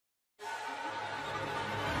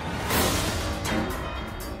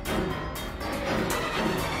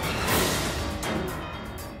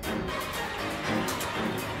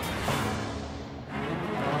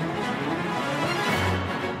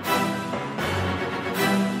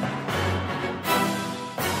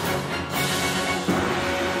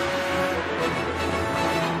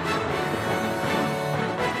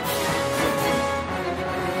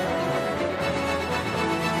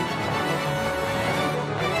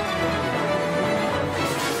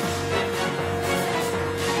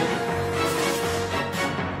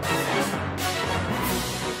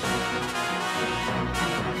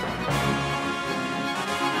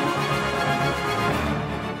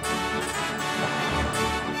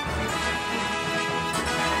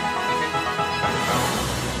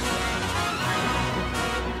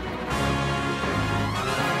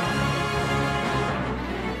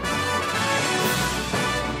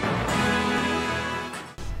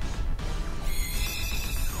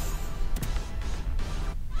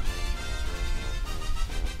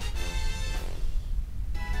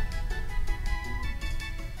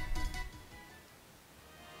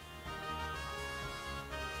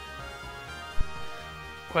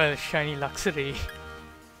Well, shiny Luxray.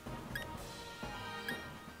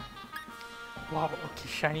 Wow, okay,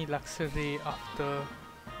 shiny Luxray after...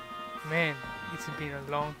 Man, it's been a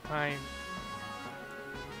long time.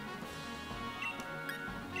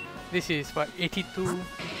 This is what, 82?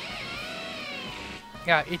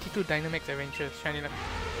 Yeah, 82 Dynamax Adventures, shiny Luxray.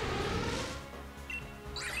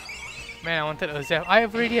 Man, I wanted a Zeph. I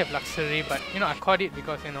already have Luxray, but you know, I caught it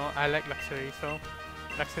because you know, I like Luxray, so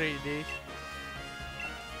Luxray it is.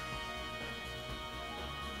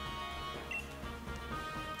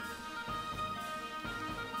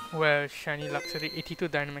 Well, shiny Luxray, 82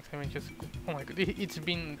 Dynamax Adventures. Oh my god, it's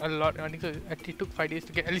been a lot. I think it took 5 days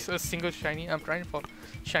to get at least a single shiny. I'm trying for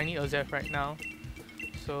shiny Azef right now.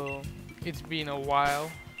 So, it's been a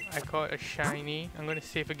while. I caught a shiny. I'm gonna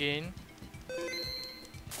save again.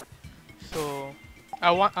 So,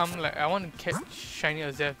 I want to catch shiny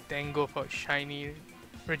Azef, then go for shiny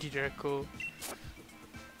Regidirico.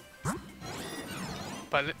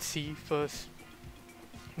 But let's see first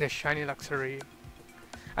the shiny Luxray.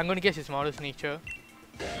 I'm gonna guess his Mother's Nature.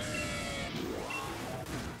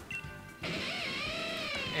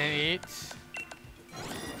 And it's...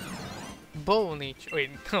 Bow Nature. Wait,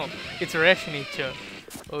 no, it's Rash Nature.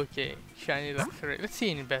 Okay, shiny Luxray. Let's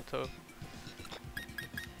see in battle.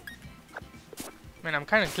 Man, I'm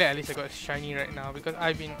kinda glad at least I got a shiny right now because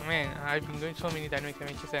I've been doing so many Dynamax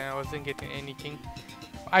Adventures and I wasn't getting anything.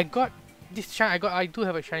 I got this shiny. I do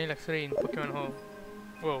have a shiny Luxray in Pokemon Home.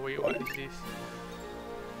 Whoa, wait, what is this?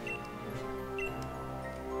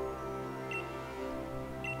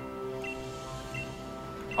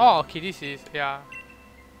 Oh, okay, this is, yeah.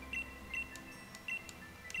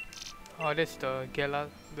 Oh, that's the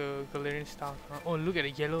Galarian Star. Oh, look at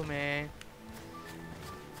the yellow, man.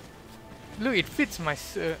 Look, it fits my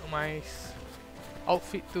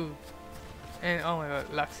outfit too. And oh my god,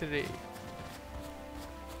 Luxray.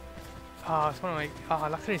 Ah, it's one of my...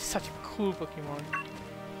 Luxray is such a cool Pokemon.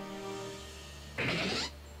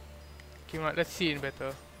 Okay, let's see it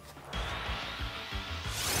better.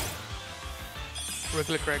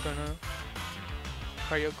 Regular Cragona.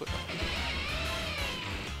 Kyogre.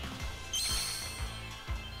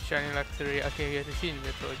 Shiny Luxray. Okay, we have to see in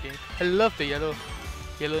battle again. I love the yellow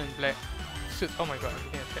and black suits. Oh my god, I'm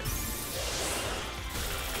getting attacked.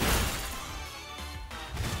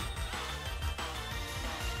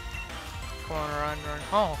 Come on, run.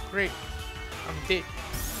 Oh, great. I'm dead.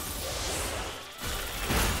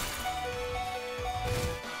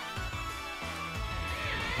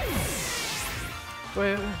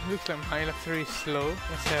 Well, looks like my Luxray is slow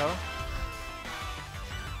as hell.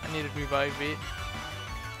 I need to revive it.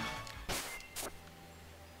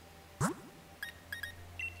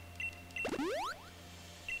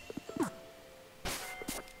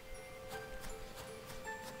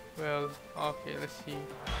 Well, okay, let's see.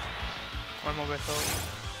 One more battle.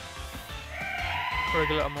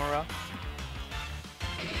 Regular Amora.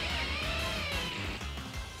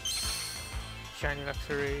 Shiny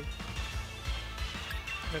Luxray.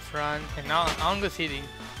 Let's run. And now I'm just hitting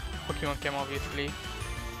Pokemon Chem, obviously.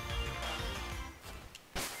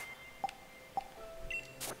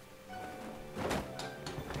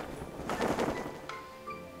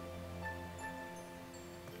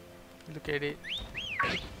 Look at it.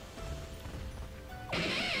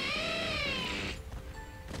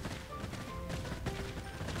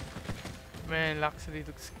 Man, Luxray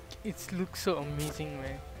looks so amazing,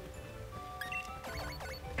 man.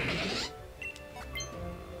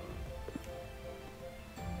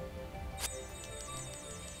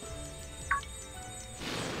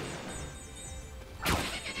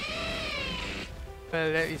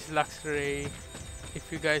 Well, that is Luxray.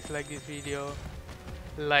 If you guys like this video,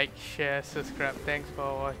 like, share, subscribe. Thanks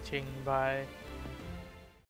for watching. Bye.